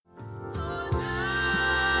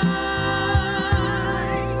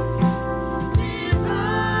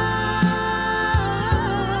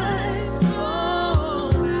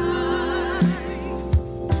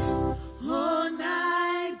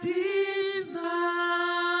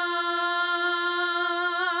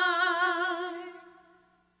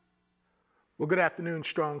Well, good afternoon,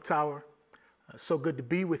 Strong Tower. So good to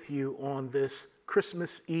be with you on this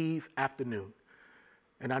Christmas Eve afternoon.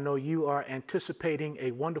 And I know you are anticipating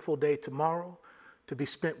a wonderful day tomorrow to be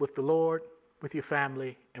spent with the Lord, with your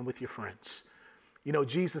family, and with your friends. You know,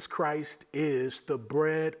 Jesus Christ is the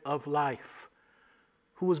bread of life,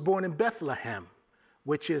 who was born in Bethlehem,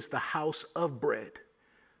 which is the house of bread,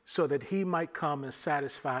 so that he might come and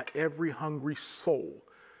satisfy every hungry soul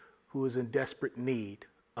who is in desperate need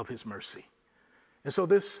of his mercy. And so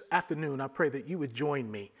this afternoon, I pray that you would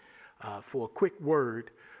join me for a quick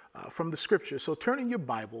word from the scripture. So turn in your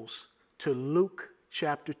Bibles to Luke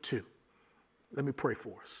chapter 2. Let me pray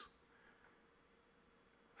for us.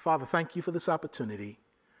 Father, thank you for this opportunity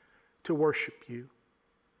to worship you.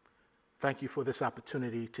 Thank you for this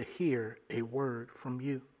opportunity to hear a word from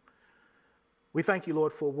you. We thank you,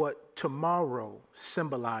 Lord, for what tomorrow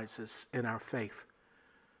symbolizes in our faith.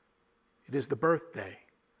 It is the birthday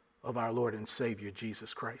of our Lord and Savior,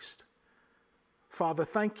 Jesus Christ. Father,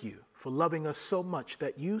 thank you for loving us so much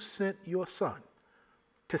that you sent your Son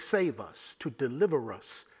to save us, to deliver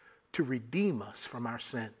us, to redeem us from our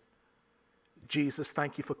sin. Jesus,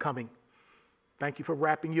 thank you for coming. Thank you for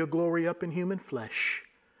wrapping your glory up in human flesh.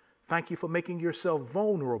 Thank you for making yourself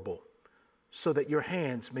vulnerable so that your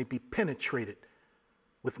hands may be penetrated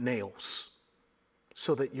with nails,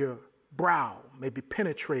 so that your brow may be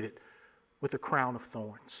penetrated with a crown of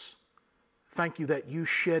thorns. Thank you that you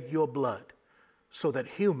shed your blood so that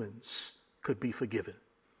humans could be forgiven,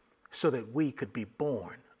 so that we could be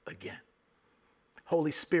born again.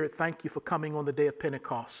 Holy Spirit, thank you for coming on the day of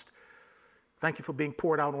Pentecost. Thank you for being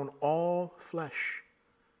poured out on all flesh,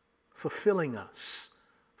 for filling us,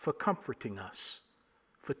 for comforting us,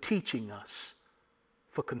 for teaching us,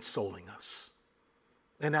 for consoling us.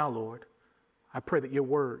 And now, Lord, I pray that your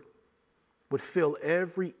word would fill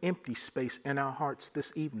every empty space in our hearts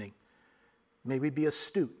this evening. May we be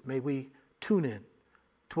astute. May we tune in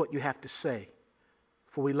to what you have to say.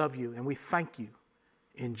 For we love you and we thank you.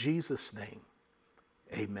 In Jesus' name,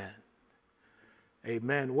 amen.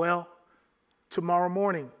 Amen. Well, tomorrow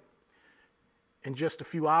morning, in just a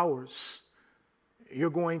few hours, you're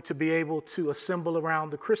going to be able to assemble around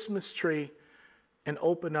the Christmas tree and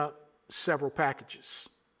open up several packages,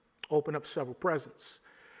 open up several presents.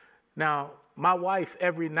 Now, my wife,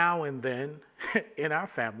 every now and then in our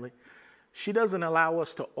family, she doesn't allow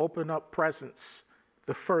us to open up presents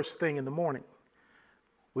the first thing in the morning.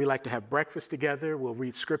 We like to have breakfast together. We'll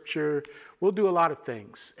read scripture. We'll do a lot of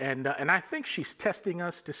things. And I think she's testing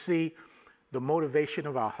us to see the motivation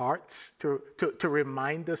of our hearts, to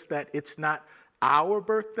remind us that it's not our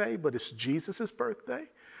birthday, but it's Jesus's birthday.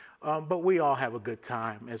 But we all have a good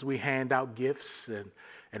time as we hand out gifts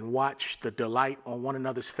and watch the delight on one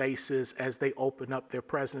another's faces as they open up their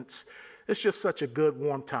presents. It's just such a good,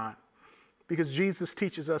 warm time, because Jesus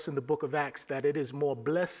teaches us in the book of Acts that it is more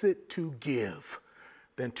blessed to give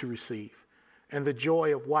than to receive. And the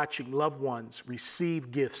joy of watching loved ones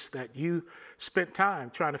receive gifts that you spent time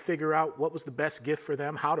trying to figure out what was the best gift for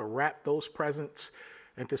them, how to wrap those presents,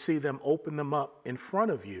 and to see them open them up in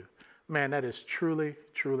front of you, man, that is truly,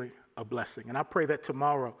 truly a blessing. And I pray that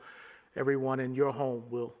tomorrow, everyone in your home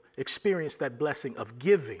will experience that blessing of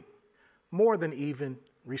giving more than even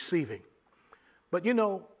receiving. But you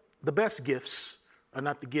know, the best gifts are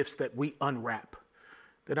not the gifts that we unwrap.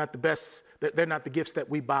 They're not the gifts that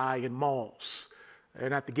we buy in malls. They're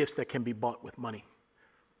not the gifts that can be bought with money.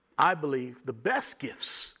 I believe the best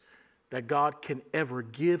gifts that God can ever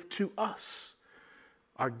give to us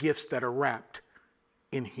are gifts that are wrapped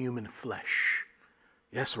in human flesh.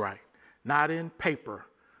 That's right. Not in paper,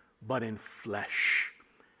 but in flesh.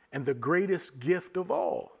 And the greatest gift of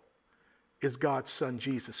all is God's Son,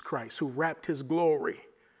 Jesus Christ, who wrapped his glory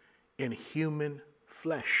in human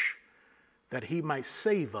flesh, that he might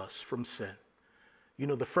save us from sin. You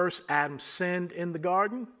know, the first Adam sinned in the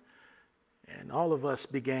garden, and all of us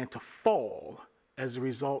began to fall as a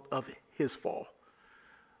result of his fall.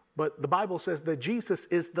 But the Bible says that Jesus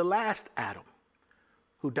is the last Adam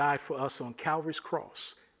who died for us on Calvary's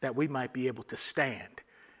cross, that we might be able to stand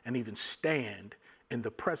and even stand in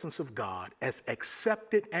the presence of God as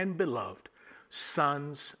accepted and beloved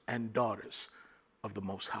sons and daughters of the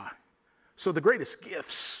Most High. So the greatest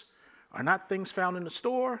gifts are not things found in the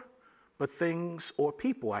store, but things, or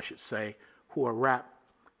people, I should say, who are wrapped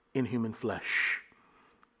in human flesh.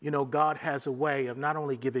 You know, God has a way of not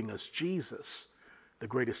only giving us Jesus, the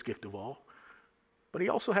greatest gift of all, but he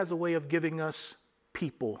also has a way of giving us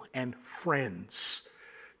people and friends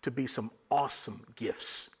to be some awesome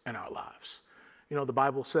gifts in our lives. You know, the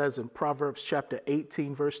Bible says in Proverbs chapter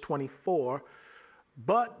 18, verse 24,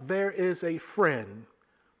 but there is a friend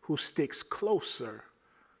who sticks closer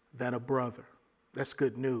than a brother. That's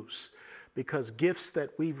good news, because gifts that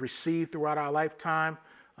we've received throughout our lifetime,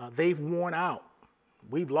 they've worn out.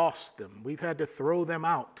 We've lost them. We've had to throw them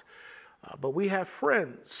out. But we have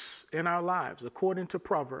friends in our lives, according to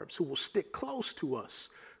Proverbs, who will stick close to us,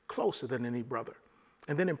 closer than any brother.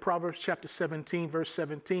 And then in Proverbs chapter 17, verse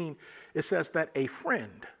 17, it says that a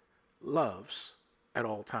friend loves at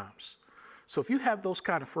all times. So if you have those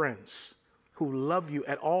kind of friends who love you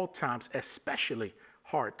at all times, especially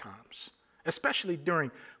hard times, especially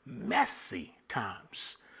during messy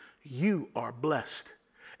times, you are blessed.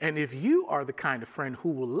 And if you are the kind of friend who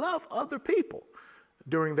will love other people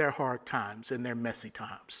during their hard times and their messy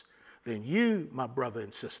times, then you, my brother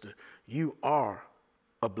and sister, you are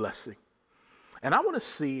a blessing. And I want to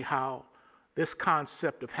see how this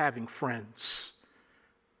concept of having friends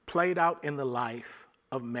played out in the life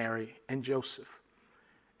of Mary and Joseph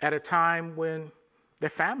at a time when their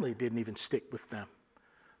family didn't even stick with them.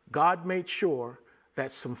 God made sure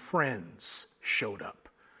that some friends showed up.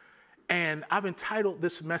 And I've entitled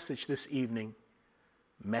this message this evening,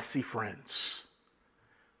 Messy Friends.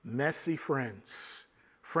 Messy friends.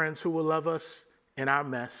 Friends who will love us in our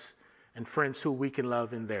mess, and friends who we can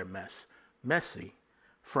love in their mess. Messy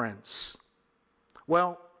friends.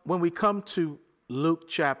 Well, when we come to Luke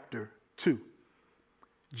chapter 2,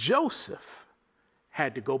 Joseph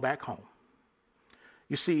had to go back home.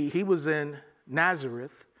 You see, he was in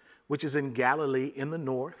Nazareth, which is in Galilee in the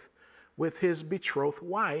north, with his betrothed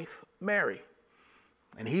wife, Mary.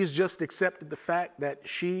 And he's just accepted the fact that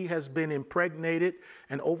she has been impregnated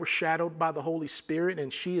and overshadowed by the Holy Spirit,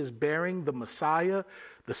 and she is bearing the Messiah,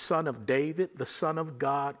 the Son of David, the Son of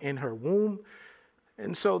God, in her womb.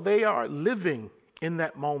 And so they are living in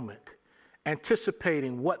that moment,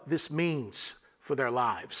 anticipating what this means for their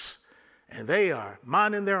lives. And they are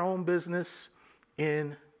minding their own business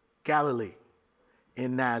in Galilee,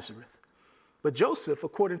 in Nazareth. But Joseph,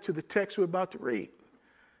 according to the text we're about to read,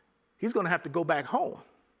 he's going to have to go back home,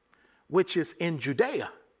 which is in Judea,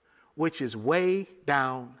 which is way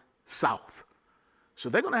down south. So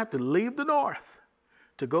they're going to have to leave the north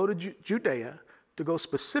to go to Judea, to go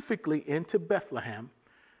specifically into Bethlehem,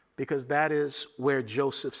 because that is where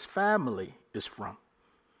Joseph's family is from.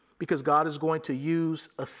 Because God is going to use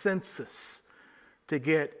a census to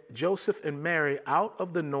get Joseph and Mary out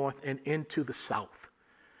of the north and into the south.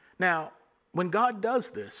 Now, when God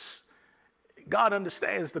does this, God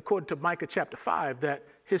understands, according to Micah chapter 5, that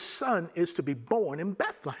his son is to be born in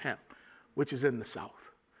Bethlehem, which is in the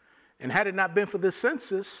south. And had it not been for this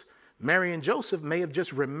census, Mary and Joseph may have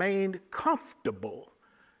just remained comfortable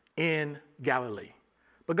in Galilee.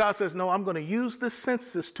 But God says, no, I'm going to use this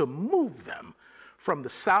census to move them from the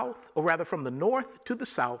south, or rather from the north to the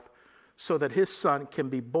south, so that his son can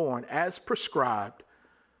be born as prescribed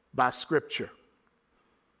by Scripture.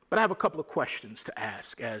 But I have a couple of questions to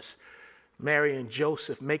ask as Mary and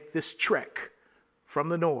Joseph make this trek from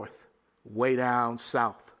the north way down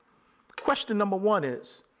south. Question number one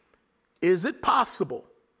is it possible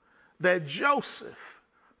that Joseph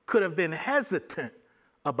could have been hesitant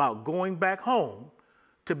about going back home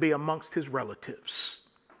to be amongst his relatives?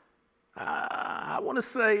 I want to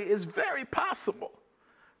say it's very possible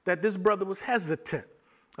that this brother was hesitant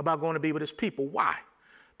about going to be with his people. Why?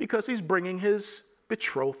 Because he's bringing his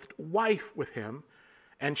betrothed wife with him,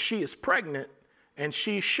 and she is pregnant, and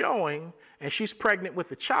she's showing, and she's pregnant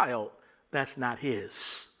with a child that's not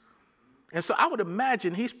his. And so I would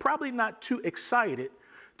imagine he's probably not too excited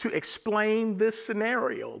to explain this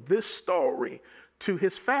scenario, this story, to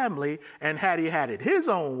his family. And had he had it his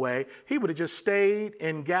own way, he would have just stayed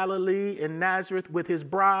in Galilee, in Nazareth, with his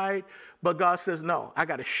bride. But God says, no, I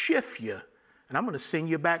got to shift you, and I'm going to send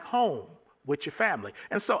you back home with your family.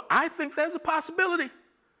 And so I think there's a possibility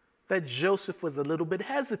that Joseph was a little bit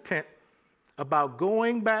hesitant about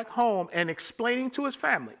going back home and explaining to his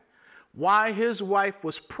family why his wife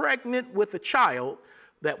was pregnant with a child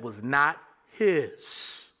that was not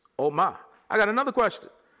his. Oh my. I got another question.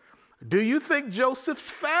 Do you think Joseph's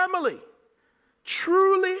family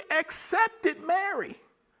truly accepted Mary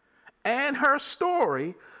and her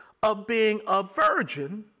story of being a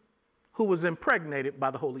virgin who was impregnated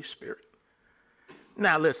by the Holy Spirit?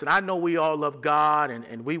 Now, listen, I know we all love God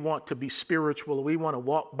and we want to be spiritual. We want to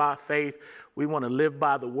walk by faith. We want to live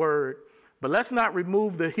by the word. But let's not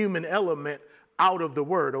remove the human element out of the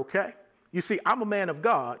word, okay? You see, I'm a man of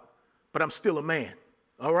God, but I'm still a man,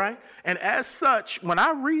 all right? And as such, when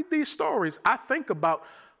I read these stories, I think about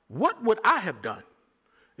what would I have done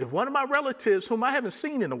if one of my relatives, whom I haven't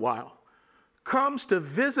seen in a while, comes to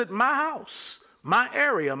visit my house, my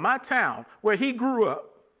area, my town, where he grew up,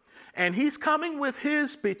 And he's coming with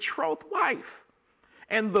his betrothed wife.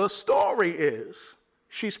 And the story is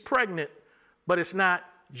she's pregnant, but it's not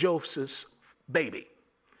Joseph's baby.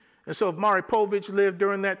 And so if Maury Povich lived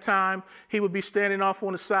during that time, he would be standing off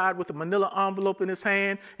on the side with a manila envelope in his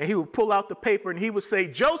hand, and he would pull out the paper and he would say,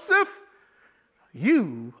 "Joseph,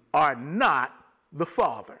 you are not the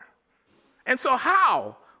father." And so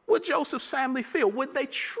how would Joseph's family feel? Would they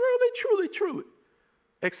truly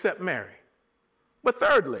accept Mary? But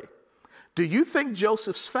thirdly, do you think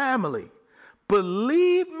Joseph's family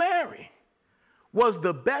believed Mary was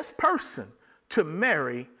the best person to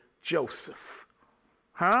marry Joseph?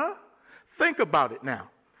 Huh? Think about it now.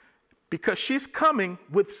 Because she's coming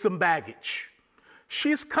with some baggage.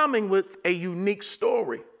 She's coming with a unique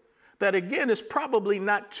story that, again, is probably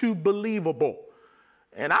not too believable.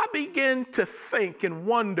 And I begin to think and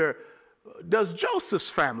wonder, does Joseph's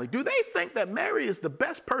family, do they think that Mary is the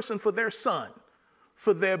best person for their son,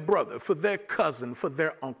 for their brother, for their cousin, for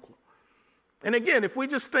their uncle? And again, if we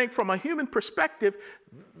just think from a human perspective,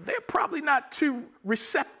 they're probably not too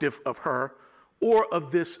receptive of her or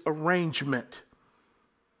of this arrangement.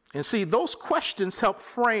 And see, those questions help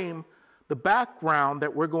frame the background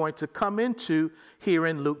that we're going to come into here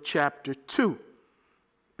in Luke chapter 2.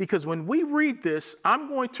 Because when we read this, I'm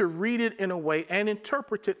going to read it in a way and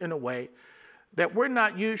interpret it in a way that we're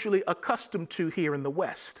not usually accustomed to here in the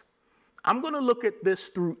West. I'm going to look at this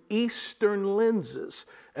through Eastern lenses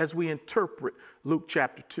as we interpret Luke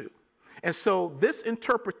chapter 2. And so this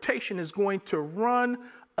interpretation is going to run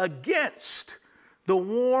against the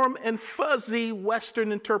warm and fuzzy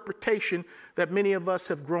Western interpretation that many of us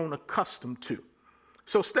have grown accustomed to.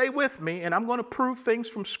 So stay with me, and I'm going to prove things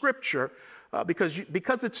from Scripture because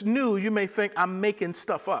it's new, you may think I'm making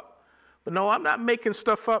stuff up. But no, I'm not making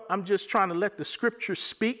stuff up. I'm just trying to let the Scriptures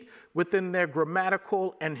speak within their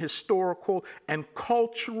grammatical and historical and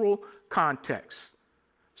cultural context.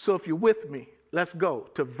 So if you're with me, let's go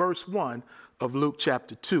to verse 1 of Luke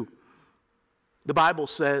chapter 2. The Bible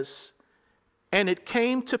says, "And it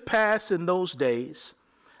came to pass in those days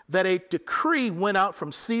that a decree went out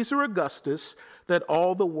from Caesar Augustus that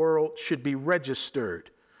all the world should be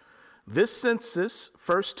registered. This census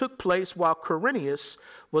first took place while Quirinius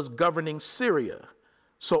was governing Syria.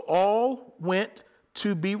 So all went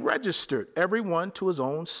to be registered, everyone to his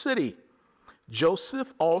own city.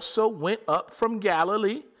 Joseph also went up from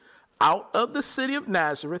Galilee, out of the city of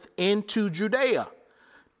Nazareth, into Judea,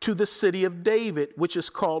 to the city of David, which is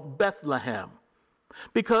called Bethlehem,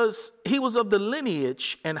 because he was of the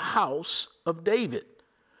lineage and house of David,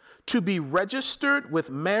 to be registered with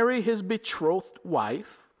Mary, his betrothed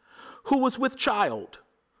wife, who was with child.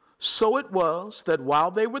 So it was that while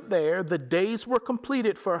they were there, the days were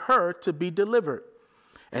completed for her to be delivered.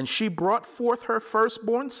 And she brought forth her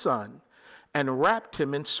firstborn son, and wrapped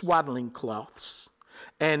him in swaddling cloths,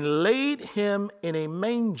 and laid him in a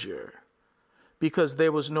manger, because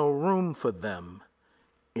there was no room for them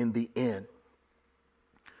in the inn."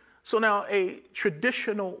 So now a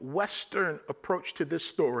traditional Western approach to this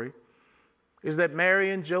story is that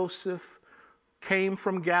Mary and Joseph came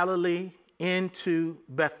from Galilee into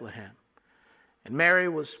Bethlehem. And Mary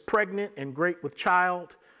was pregnant and great with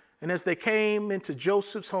child. And as they came into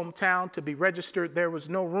Joseph's hometown to be registered, there was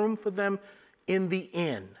no room for them in the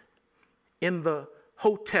inn, in the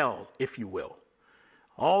hotel, if you will.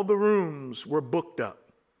 All the rooms were booked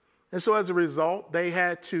up. And so as a result, they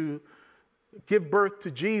had to give birth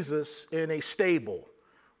to Jesus in a stable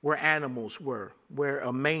where animals were, where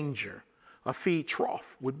a manger, a feed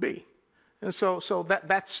trough would be. And so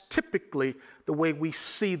that's typically the way we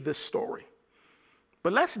see this story.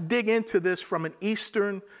 But let's dig into this from an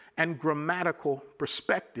Eastern and grammatical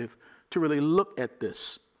perspective to really look at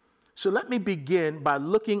this. So let me begin by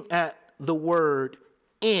looking at the word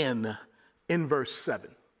in verse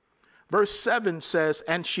 7. Verse 7 says,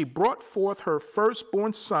 "And she brought forth her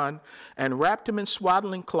firstborn son, and wrapped him in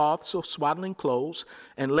swaddling cloths," or swaddling clothes,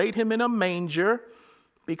 "and laid him in a manger,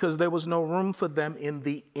 because there was no room for them in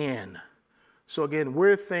the inn." So again,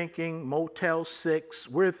 we're thinking Motel 6,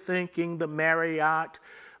 we're thinking the Marriott,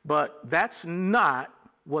 but that's not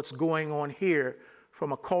what's going on here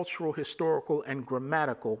from a cultural, historical, and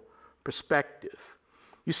grammatical perspective.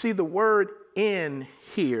 You see, the word "in"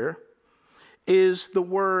 here is the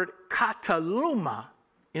word kataluma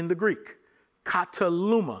in the Greek,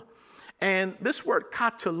 kataluma. And this word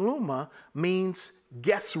kataluma means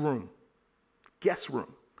guest room,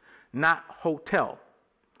 not hotel.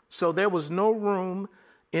 So there was no room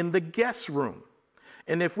in the guest room.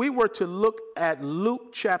 And if we were to look at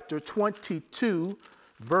Luke chapter 22,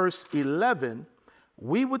 verse 11,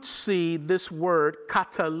 we would see this word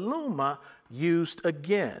kataluma used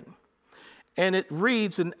again. And it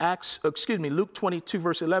reads in Luke 22,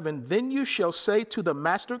 verse 11, then you shall say to the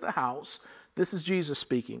master of the house, this is Jesus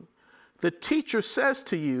speaking, the teacher says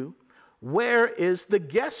to you, where is the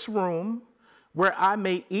guest room where I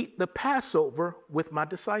may eat the Passover with my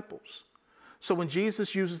disciples? So when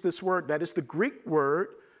Jesus uses this word, that is the Greek word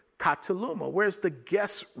kataluma. Where's the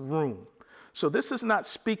guest room? So this is not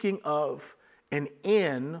speaking of an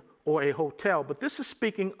inn or a hotel, but this is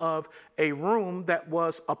speaking of a room that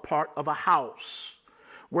was a part of a house,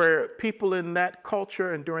 where people in that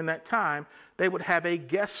culture and during that time, they would have a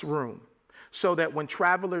guest room so that when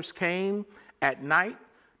travelers came at night,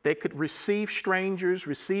 they could receive strangers,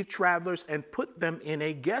 receive travelers, and put them in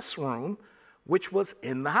a guest room, which was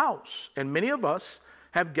in the house. And many of us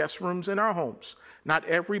have guest rooms in our homes. Not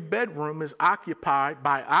every bedroom is occupied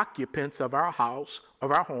by occupants of our house,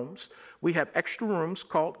 of our homes. We have extra rooms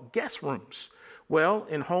called guest rooms. Well,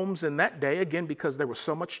 in homes in that day, again, because there was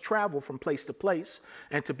so much travel from place to place,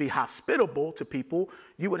 and to be hospitable to people,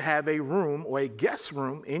 you would have a room or a guest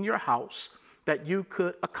room in your house that you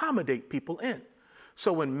could accommodate people in.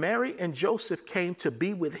 So when Mary and Joseph came to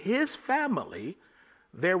be with his family,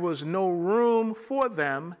 there was no room for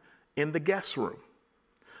them in the guest room.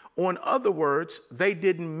 Or in other words, they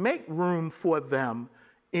didn't make room for them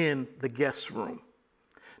in the guest room.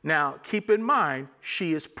 Now, keep in mind,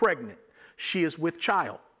 she is pregnant. She is with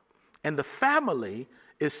child. And the family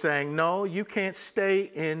is saying, no, you can't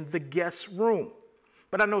stay in the guest room.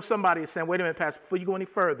 But I know somebody is saying, wait a minute, Pastor, before you go any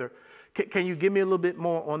further, can you give me a little bit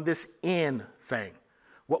more on this inn thing?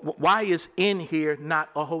 Why is inn here not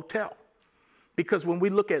a hotel? Because when we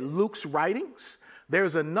look at Luke's writings,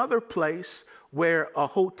 there's another place where a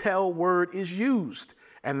hotel word is used.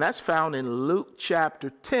 And that's found in Luke chapter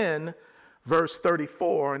 10, verse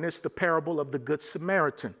 34. And it's the parable of the Good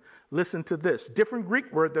Samaritan. Listen to this. Different Greek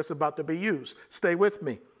word that's about to be used. Stay with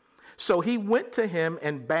me. So he went to him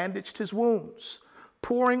and bandaged his wounds,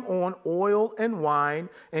 pouring on oil and wine,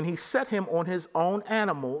 and he set him on his own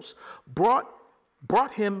animals, brought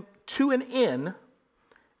him to an inn,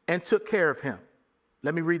 and took care of him.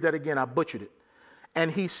 Let me read that again. I butchered it. And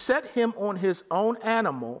he set him on his own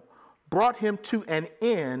animal, brought him to an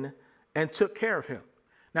inn, and took care of him.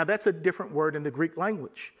 Now, that's a different word in the Greek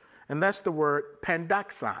language, and that's the word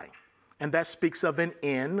pandaxai, and that speaks of an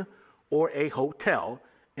inn or a hotel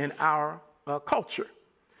in our culture.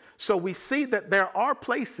 So we see that there are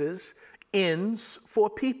places, inns for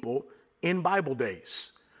people in Bible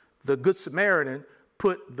days. The Good Samaritan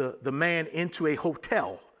put the man into a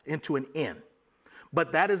hotel, into an inn.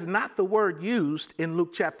 But that is not the word used in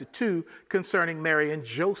Luke chapter 2 concerning Mary and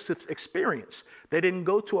Joseph's experience. They didn't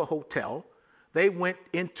go to a hotel. They went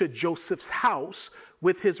into Joseph's house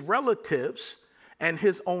with his relatives, and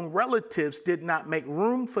his own relatives did not make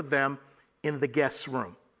room for them in the guest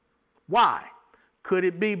room. Why? Could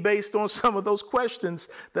it be based on some of those questions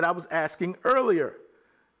that I was asking earlier?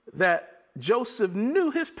 That Joseph knew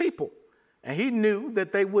his people, and he knew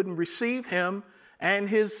that they wouldn't receive him and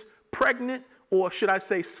his pregnant, or should I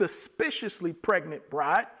say suspiciously pregnant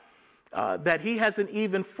bride, that he hasn't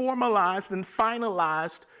even formalized and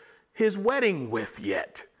finalized his wedding with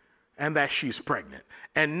yet, and that she's pregnant.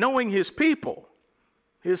 And knowing his people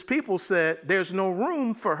said there's no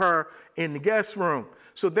room for her in the guest room.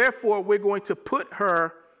 So therefore, we're going to put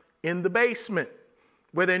her in the basement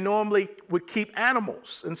where they normally would keep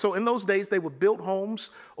animals. And so in those days, they would build homes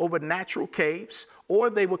over natural caves, or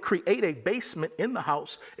they would create a basement in the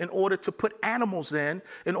house in order to put animals in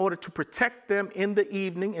order to protect them in the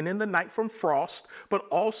evening and in the night from frost, but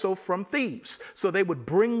also from thieves. So they would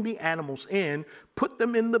bring the animals in, put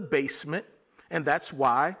them in the basement, and that's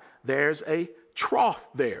why there's a trough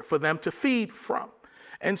there for them to feed from.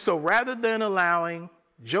 And so rather than allowing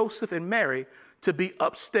Joseph and Mary to be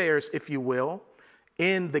upstairs, if you will,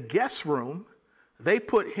 in the guest room, they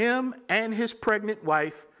put him and his pregnant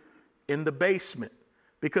wife in the basement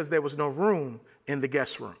because there was no room in the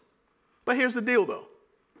guest room. But here's the deal, though.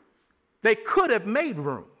 They could have made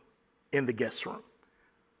room in the guest room,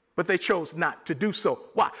 but they chose not to do so.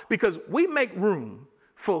 Why? Because we make room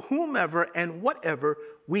for whomever and whatever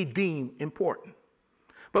we deem important.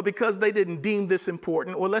 But because they didn't deem this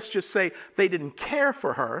important, or let's just say they didn't care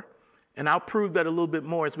for her, and I'll prove that a little bit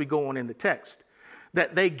more as we go on in the text,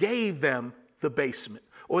 that they gave them the basement,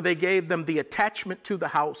 or they gave them the attachment to the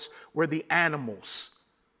house where the animals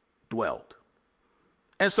dwelled.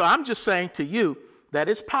 And so I'm just saying to you that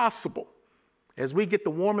it's possible, as we get the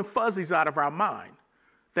warm and fuzzies out of our mind,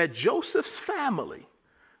 that Joseph's family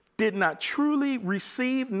did not truly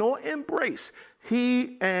receive nor embrace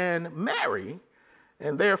he and Mary,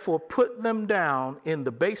 and therefore put them down in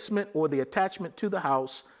the basement or the attachment to the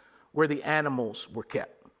house where the animals were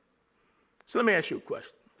kept. So let me ask you a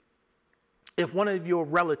question. If one of your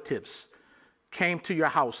relatives came to your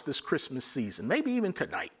house this Christmas season, maybe even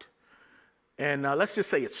tonight, and let's just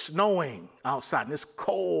say it's snowing outside and it's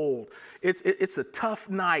cold, it's a tough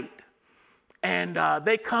night, and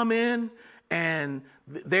they come in and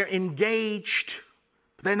they're engaged,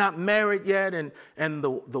 they're not married yet, and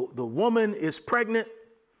the woman is pregnant,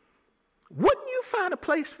 wouldn't you find a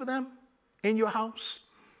place for them in your house?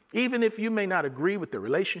 Even if you may not agree with the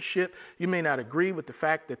relationship, you may not agree with the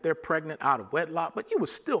fact that they're pregnant out of wedlock, but you would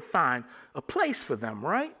still find a place for them,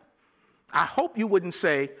 right? I hope you wouldn't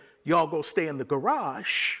say, y'all go stay in the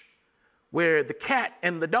garage where the cat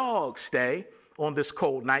and the dog stay on this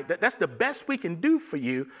cold night. That's the best we can do for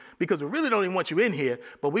you because we really don't even want you in here,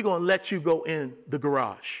 but we're going to let you go in the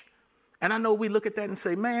garage. And I know we look at that and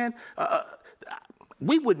say, man,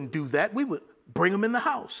 we wouldn't do that. We would bring them in the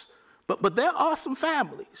house. But there are some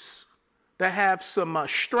families that have some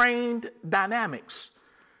strained dynamics,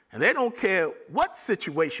 and they don't care what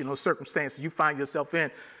situation or circumstances you find yourself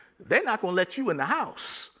in. They're not going to let you in the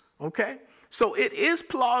house, okay? So it is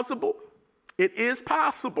plausible, it is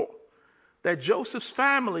possible that Joseph's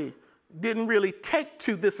family didn't really take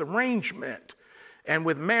to this arrangement, and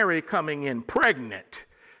with Mary coming in pregnant.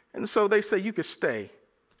 And so they say you could stay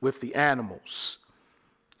with the animals.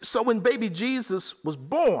 So when baby Jesus was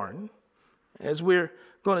born, as we're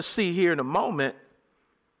going to see here in a moment,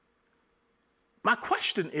 my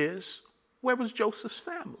question is, where was Joseph's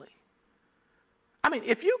family? I mean,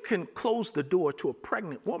 if you can close the door to a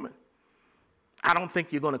pregnant woman, I don't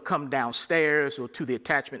think you're going to come downstairs or to the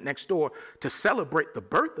attachment next door to celebrate the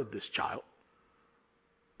birth of this child.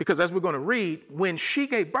 Because as we're going to read, when she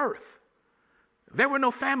gave birth, there were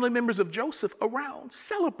no family members of Joseph around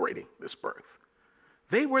celebrating this birth.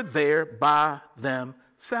 They were there by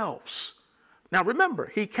themselves. Now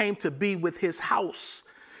remember, he came to be with his house,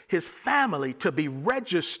 his family, to be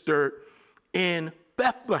registered in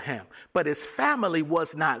Bethlehem. But his family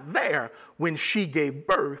was not there when she gave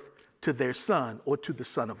birth to their son or to the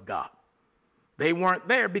Son of God. They weren't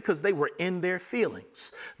there because they were in their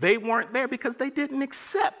feelings. They weren't there because they didn't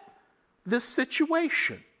accept this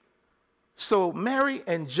situation. So Mary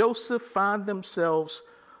and Joseph find themselves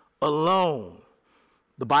alone.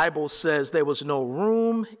 The Bible says there was no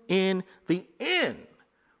room in the inn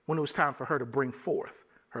when it was time for her to bring forth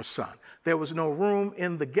her son. There was no room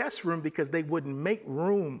in the guest room because they wouldn't make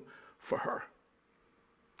room for her.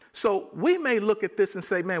 So we may look at this and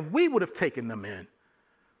say, man, we would have taken them in.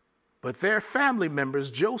 But their family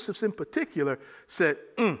members, Joseph's in particular, said,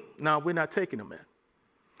 no, we're not taking them in.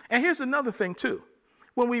 And here's another thing, too.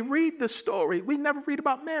 When we read the story, we never read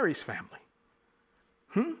about Mary's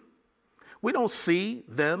family. We don't see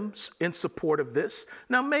them in support of this.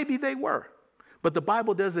 Now, maybe they were, but the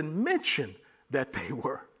Bible doesn't mention that they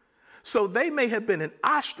were. So they may have been an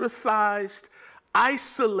ostracized,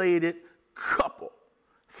 isolated couple,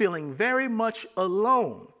 feeling very much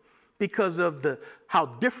alone because of how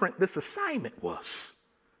different this assignment was.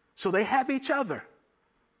 So they have each other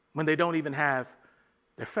when they don't even have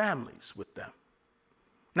their families with them.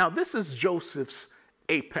 Now, this is Joseph's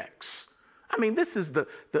apex. I mean, this is the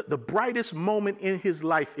brightest moment in his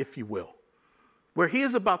life, if you will, where he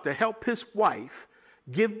is about to help his wife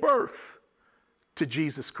give birth to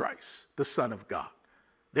Jesus Christ, the Son of God.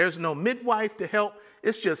 There's no midwife to help.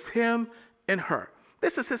 It's just him and her.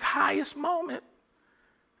 This is his highest moment.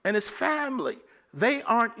 And his family, they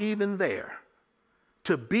aren't even there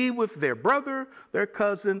to be with their brother, their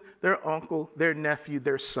cousin, their uncle, their nephew,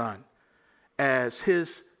 their son, as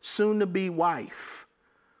his soon-to-be wife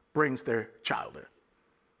brings their child in.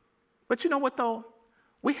 But you know what, though?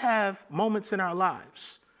 We have moments in our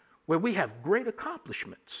lives where we have great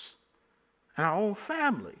accomplishments, and our own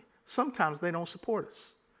family, sometimes they don't support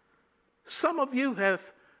us. Some of you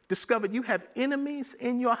have discovered you have enemies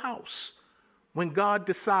in your house when God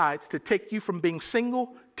decides to take you from being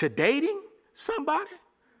single to dating somebody.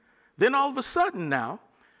 Then all of a sudden now,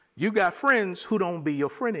 you got friends who don't be your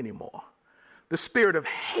friend anymore. The spirit of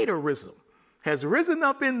haterism has risen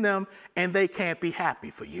up in them, and they can't be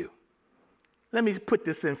happy for you. Let me put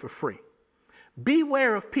this in for free.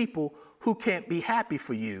 Beware of people who can't be happy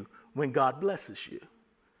for you when God blesses you.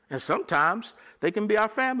 And sometimes they can be our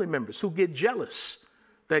family members who get jealous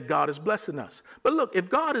that God is blessing us. But look, if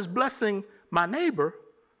God is blessing my neighbor,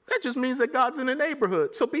 that just means that God's in the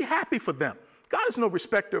neighborhood. So be happy for them. God is no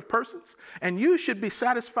respecter of persons, and you should be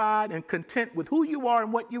satisfied and content with who you are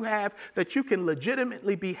and what you have, that you can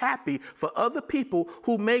legitimately be happy for other people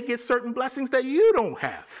who may get certain blessings that you don't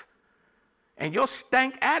have. And your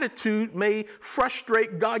stank attitude may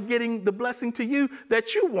frustrate God getting the blessing to you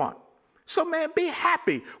that you want. So, man, be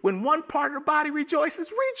happy. When one part of the body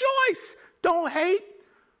rejoices, rejoice. Don't hate.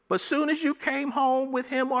 But soon as you came home with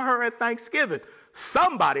him or her at Thanksgiving,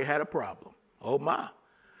 somebody had a problem. Oh, my.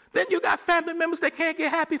 Then you got family members that can't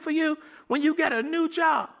get happy for you when you get a new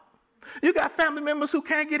job. You got family members who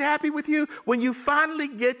can't get happy with you when you finally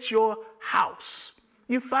get your house.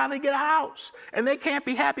 You finally get a house, and they can't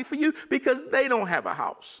be happy for you because they don't have a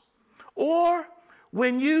house. Or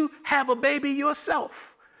when you have a baby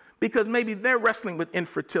yourself, because maybe they're wrestling with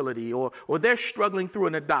infertility or they're struggling through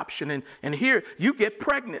an adoption, and here you get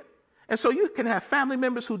pregnant. And so you can have family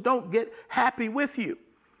members who don't get happy with you.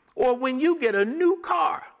 Or when you get a new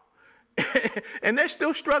car, and they're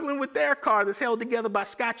still struggling with their car that's held together by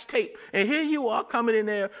Scotch tape. And here you are coming in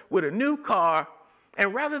there with a new car,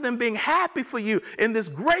 and rather than being happy for you in this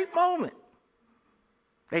great moment,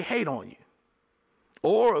 they hate on you.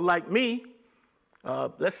 Or like me,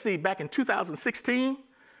 let's see, back in 2016,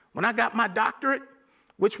 when I got my doctorate,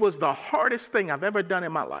 which was the hardest thing I've ever done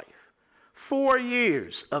in my life, 4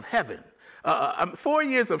 years of heaven, 4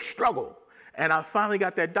 years of struggle, and I finally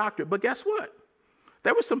got that doctorate. But guess what?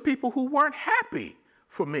 There were some people who weren't happy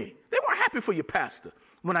for me. They weren't happy for your pastor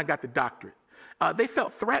when I got the doctorate. They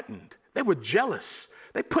felt threatened. They were jealous.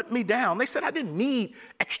 They put me down. They said I didn't need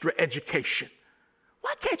extra education.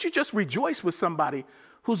 Why can't you just rejoice with somebody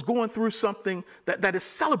who's going through something that is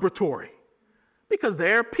celebratory? Because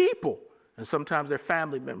they're people, and sometimes they're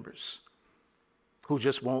family members who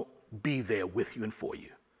just won't be there with you and for you.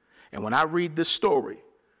 And when I read this story,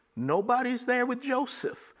 nobody's there with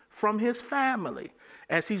Joseph from his family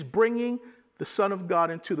as he's bringing the Son of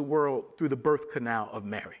God into the world through the birth canal of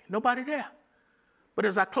Mary. Nobody there. But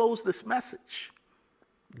as I close this message,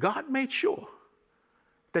 God made sure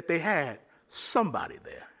that they had somebody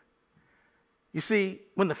there. You see,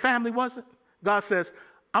 when the family wasn't, God says,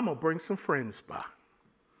 I'm going to bring some friends by.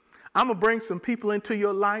 I'm going to bring some people into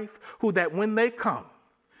your life who that when they come,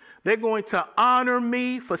 they're going to honor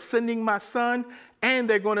me for sending my son, and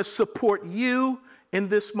they're going to support you in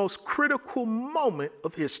this most critical moment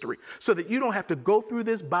of history so that you don't have to go through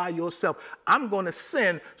this by yourself. I'm going to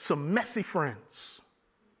send some messy friends.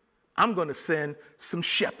 I'm going to send some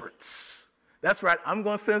shepherds. That's right. I'm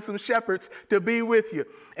going to send some shepherds to be with you.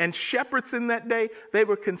 And shepherds in that day, they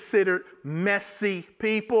were considered messy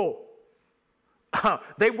people.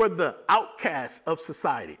 They were the outcasts of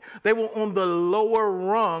society. They were on the lower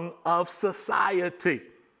rung of society.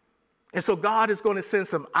 And so God is going to send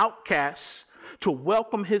some outcasts to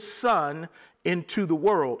welcome his son into the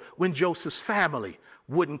world when Joseph's family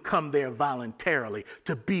wouldn't come there voluntarily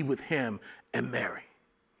to be with him and Mary.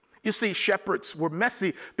 You see, shepherds were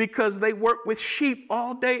messy because they worked with sheep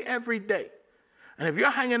all day, every day. And if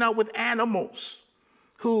you're hanging out with animals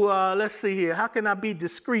who, let's see here, how can I be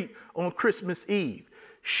discreet on Christmas Eve?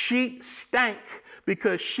 Sheep stank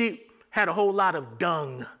because sheep had a whole lot of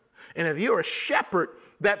dung. And if you're a shepherd,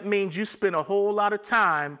 that means you spend a whole lot of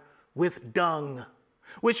time with dung,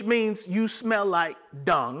 which means you smell like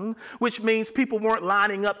dung, which means people weren't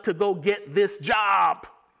lining up to go get this job.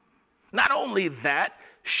 Not only that,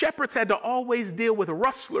 shepherds had to always deal with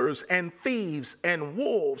rustlers and thieves and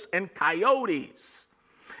wolves and coyotes.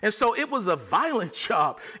 And so it was a violent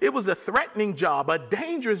job. It was a threatening job, a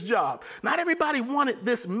dangerous job. Not everybody wanted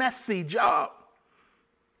this messy job.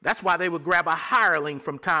 That's why they would grab a hireling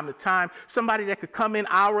from time to time, somebody that could come in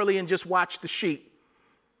hourly and just watch the sheep.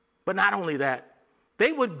 But not only that,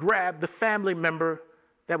 they would grab the family member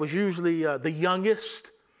that was usually the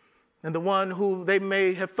youngest and the one who they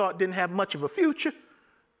may have thought didn't have much of a future.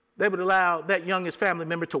 They would allow that youngest family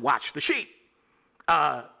member to watch the sheep.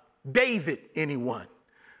 David, anyone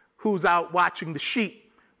who's out watching the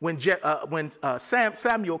sheep when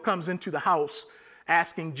Samuel comes into the house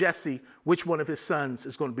asking Jesse which one of his sons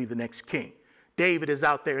is going to be the next king. David is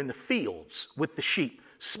out there in the fields with the sheep,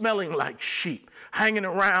 smelling like sheep, hanging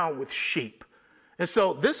around with sheep. And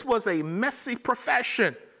so this was a messy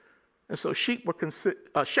profession. And so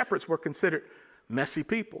shepherds were considered messy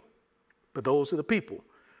people. But those are the people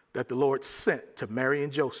that the Lord sent to Mary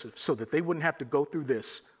and Joseph so that they wouldn't have to go through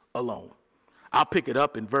this alone. I'll pick it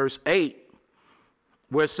up in verse 8,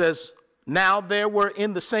 where it says, now there were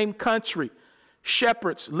in the same country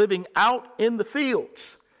shepherds living out in the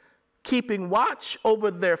fields, keeping watch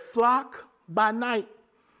over their flock by night.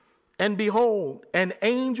 And behold, an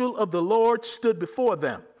angel of the Lord stood before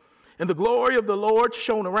them, and the glory of the Lord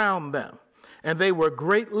shone around them, and they were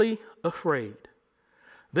greatly afraid.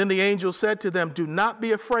 Then the angel said to them, "Do not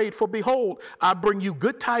be afraid, for behold, I bring you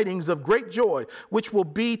good tidings of great joy, which will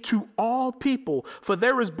be to all people. For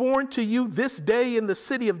there is born to you this day in the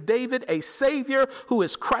city of David a Savior, who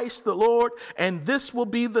is Christ the Lord. And this will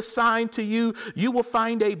be the sign to you. You will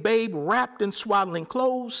find a babe wrapped in swaddling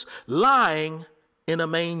clothes, lying in a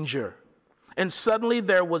manger." And suddenly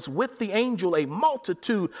there was with the angel a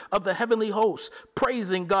multitude of the heavenly hosts,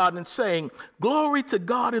 praising God and saying, "Glory to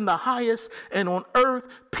God in the highest, and on earth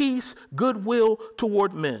peace, goodwill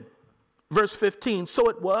toward men." Verse 15, so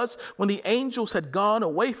it was when the angels had gone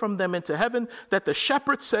away from them into heaven that the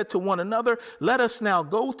shepherds said to one another, "Let us now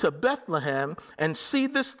go to Bethlehem and see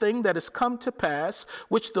this thing that has come to pass,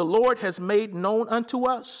 which the Lord has made known unto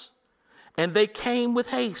us." And they came with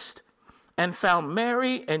haste and found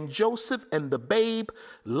Mary and Joseph and the babe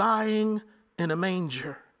lying in a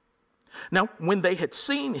manger. Now, when they had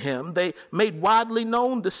seen him, they made widely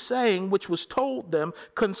known the saying which was told them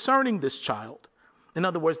concerning this child. In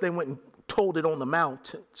other words, they went and told it on the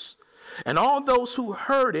mountains. And all those who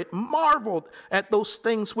heard it marveled at those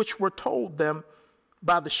things which were told them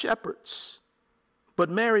by the shepherds. But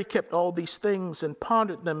Mary kept all these things and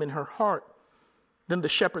pondered them in her heart. Then the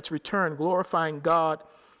shepherds returned, glorifying God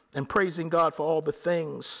and praising God for all the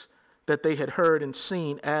things that they had heard and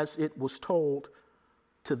seen as it was told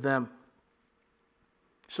to them.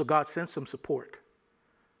 So God sent some support.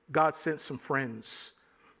 God sent some friends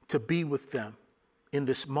to be with them in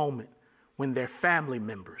this moment when their family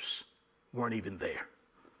members weren't even there.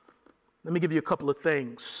 Let me give you a couple of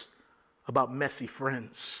things about messy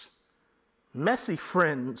friends. Messy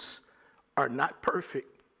friends are not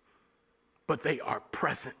perfect, but they are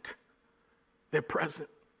present. They're present.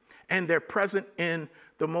 And they're present in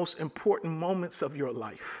the most important moments of your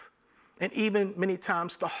life, and even many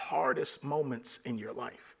times the hardest moments in your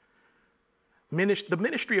life. The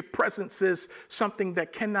ministry of presence is something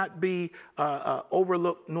that cannot be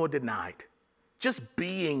overlooked nor denied. Just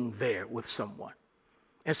being there with someone.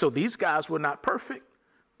 And so these guys were not perfect,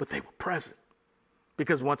 but they were present.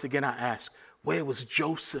 Because once again, I ask, where was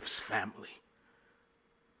Joseph's family?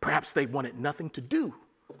 Perhaps they wanted nothing to do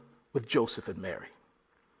with Joseph and Mary.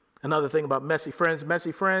 Another thing about messy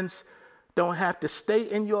friends don't have to stay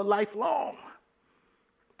in your life long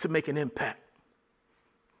to make an impact.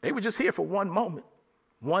 They were just here for one moment,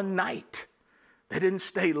 one night. They didn't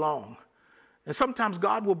stay long. And sometimes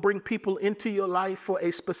God will bring people into your life for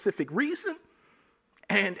a specific reason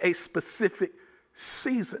and a specific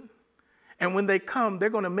season. And when they come, they're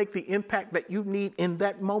going to make the impact that you need in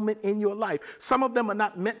that moment in your life. Some of them are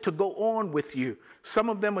not meant to go on with you. Some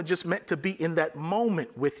of them are just meant to be in that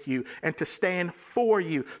moment with you and to stand for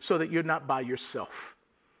you so that you're not by yourself.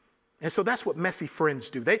 And so that's what messy friends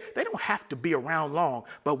do. They don't have to be around long,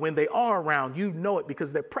 but when they are around, you know it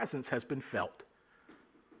because their presence has been felt.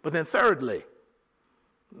 But then thirdly,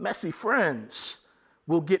 messy friends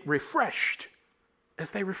will get refreshed as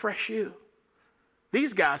they refresh you.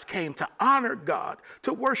 These guys came to honor God,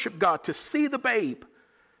 to worship God, to see the babe.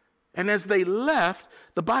 And as they left,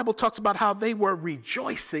 the Bible talks about how they were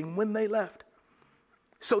rejoicing when they left.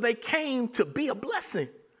 So they came to be a blessing,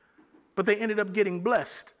 but they ended up getting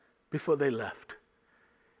blessed before they left.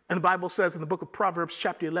 And the Bible says in the book of Proverbs,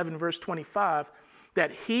 chapter 11, verse 25,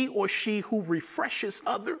 that he or she who refreshes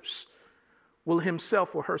others will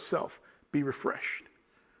himself or herself be refreshed.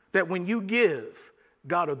 That when you give,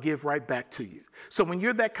 God will give right back to you. So when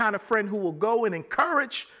you're that kind of friend who will go and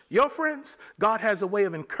encourage your friends, God has a way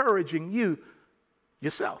of encouraging you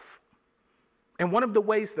yourself. And one of the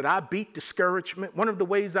ways that I beat discouragement, one of the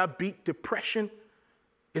ways I beat depression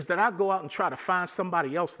is that I go out and try to find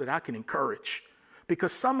somebody else that I can encourage.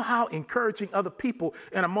 Because somehow encouraging other people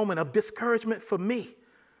in a moment of discouragement for me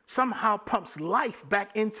somehow pumps life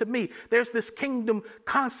back into me. There's this kingdom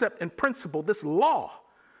concept and principle, this law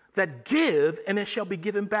that give and it shall be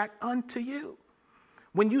given back unto you.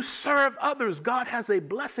 When you serve others, God has a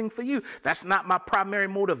blessing for you. That's not my primary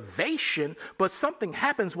motivation, but something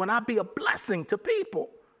happens when I be a blessing to people.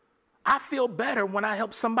 I feel better when I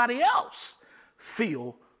help somebody else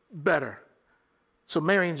feel better. So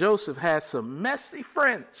Mary and Joseph had some messy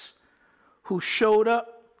friends who showed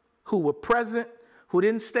up, who were present, who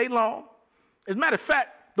didn't stay long. As a matter of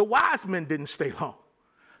fact, the wise men didn't stay long.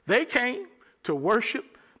 They came to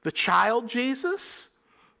worship the child Jesus,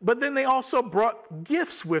 but then they also brought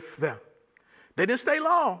gifts with them. They didn't stay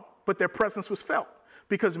long, but their presence was felt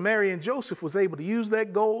because Mary and Joseph was able to use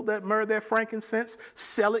that gold, that myrrh, that frankincense,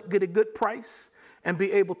 sell it, get a good price, and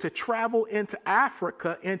be able to travel into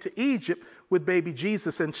Africa, into Egypt with baby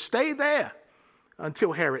Jesus and stay there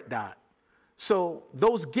until Herod died. So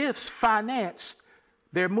those gifts financed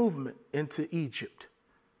their movement into Egypt.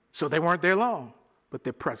 So they weren't there long, but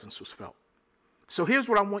their presence was felt. So here's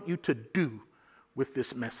what I want you to do with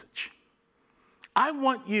this message. I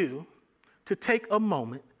want you to take a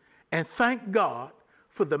moment and thank God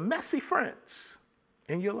for the messy friends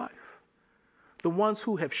in your life, the ones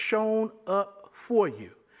who have shown up for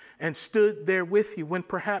you and stood there with you when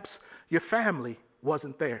perhaps your family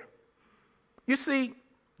wasn't there. You see,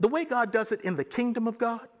 the way God does it in the kingdom of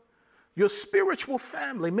God, your spiritual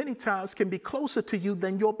family many times can be closer to you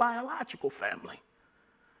than your biological family.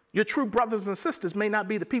 Your true brothers and sisters may not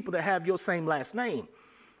be the people that have your same last name.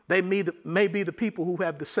 They may be the people who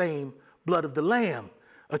have the same blood of the Lamb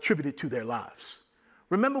attributed to their lives.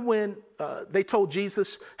 Remember when they told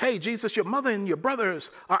Jesus, hey, Jesus, your mother and your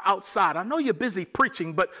brothers are outside. I know you're busy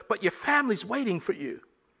preaching, but your family's waiting for you.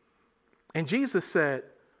 And Jesus said,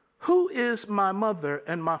 who is my mother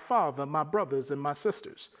and my father, my brothers and my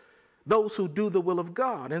sisters? Those who do the will of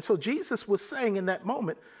God. And so Jesus was saying in that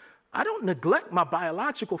moment, I don't neglect my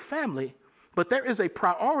biological family, but there is a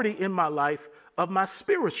priority in my life of my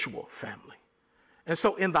spiritual family. And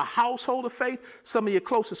so in the household of faith, some of your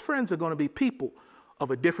closest friends are going to be people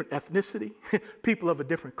of a different ethnicity, people of a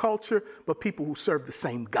different culture, but people who serve the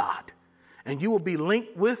same God. And you will be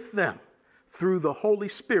linked with them through the Holy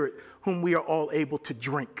Spirit, whom we are all able to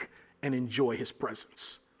drink and enjoy his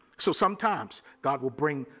presence. So sometimes God will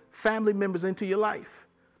bring family members into your life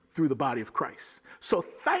through the body of Christ. So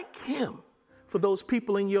thank him for those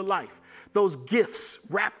people in your life, those gifts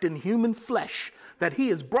wrapped in human flesh that he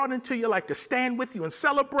has brought into your life to stand with you and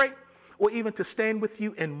celebrate, or even to stand with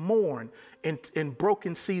you and mourn in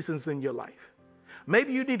broken seasons in your life.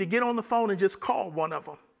 Maybe you need to get on the phone and just call one of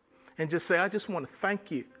them and just say, I just want to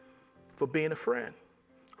thank you for being a friend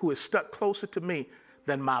who is stuck closer to me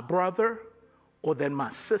than my brother or than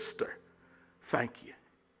my sister. Thank you.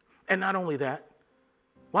 And not only that,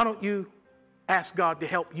 why don't you ask God to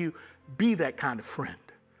help you be that kind of friend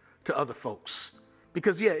to other folks?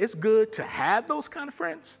 Because, yeah, it's good to have those kind of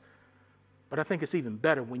friends, but I think it's even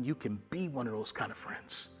better when you can be one of those kind of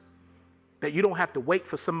friends, that you don't have to wait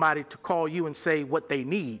for somebody to call you and say what they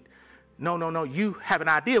need. No. You have an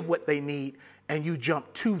idea of what they need, and you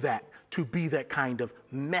jump to that to be that kind of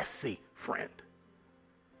messy friend.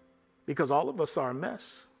 Because all of us are a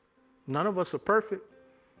mess. None of us are perfect,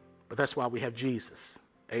 but that's why we have Jesus.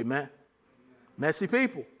 Amen. Messy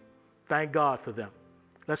people. Thank God for them.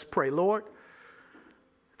 Let's pray. Lord,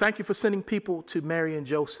 thank you for sending people to Mary and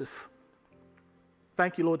Joseph.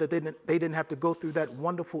 Thank you, Lord, that they didn't have to go through that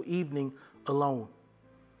wonderful evening alone.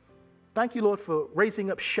 Thank you, Lord, for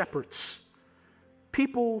raising up shepherds,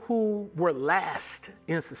 people who were last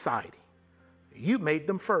in society. You made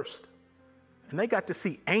them first. And they got to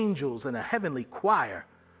see angels in a heavenly choir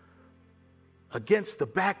against the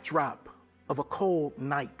backdrop of a cold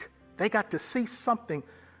night. They got to see something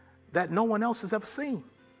that no one else has ever seen.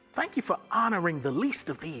 Thank you for honoring the least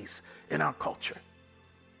of these in our culture.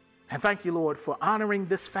 And thank you, Lord, for honoring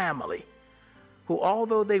this family who,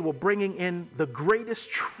 although they were bringing in the greatest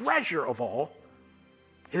treasure of all,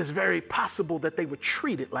 it is very possible that they were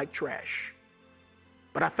treated like trash.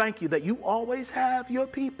 But I thank you that you always have your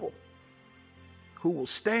people who will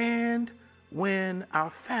stand when our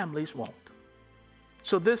families won't.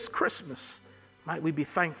 So this Christmas, might we be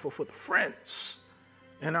thankful for the friends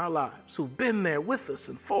in our lives who've been there with us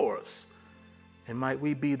and for us, and might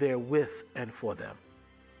we be there with and for them.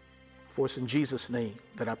 For it's in Jesus' name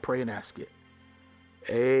that I pray and ask it.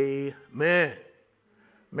 Amen.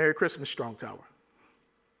 Merry Christmas, Strong Tower.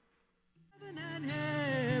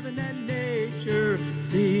 Heaven and nature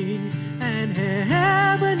sing, and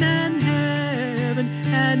heaven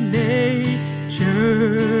and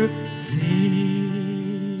nature sing.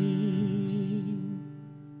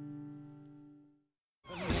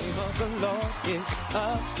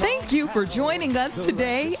 Thank you for joining us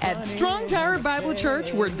today at Strong Tower Bible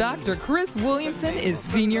Church, where Dr. Chris Williamson is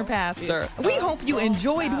senior pastor. We hope you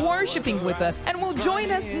enjoyed worshiping with us and will join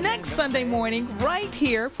us next Sunday morning right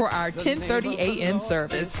here for our 10:30 a.m.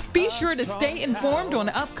 service. Be sure to stay informed on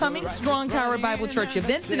upcoming Strong Tower Bible Church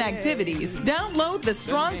events and activities. Download the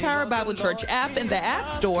Strong Tower Bible Church app in the App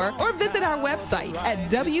Store or visit our website at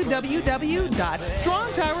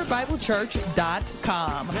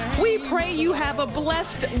www.strongtowerbiblechurch.com. We pray you have a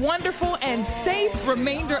blessed, wonderful, and safe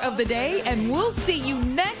remainder of the day, and we'll see you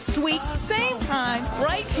next week, same time,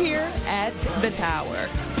 right here at the Tower.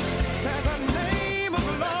 The name of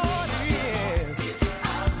the Lord is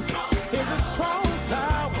a strong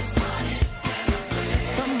tower.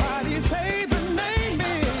 Somebody say the name is a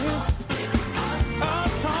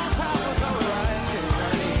strong tower.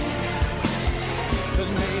 The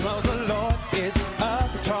name of the Lord is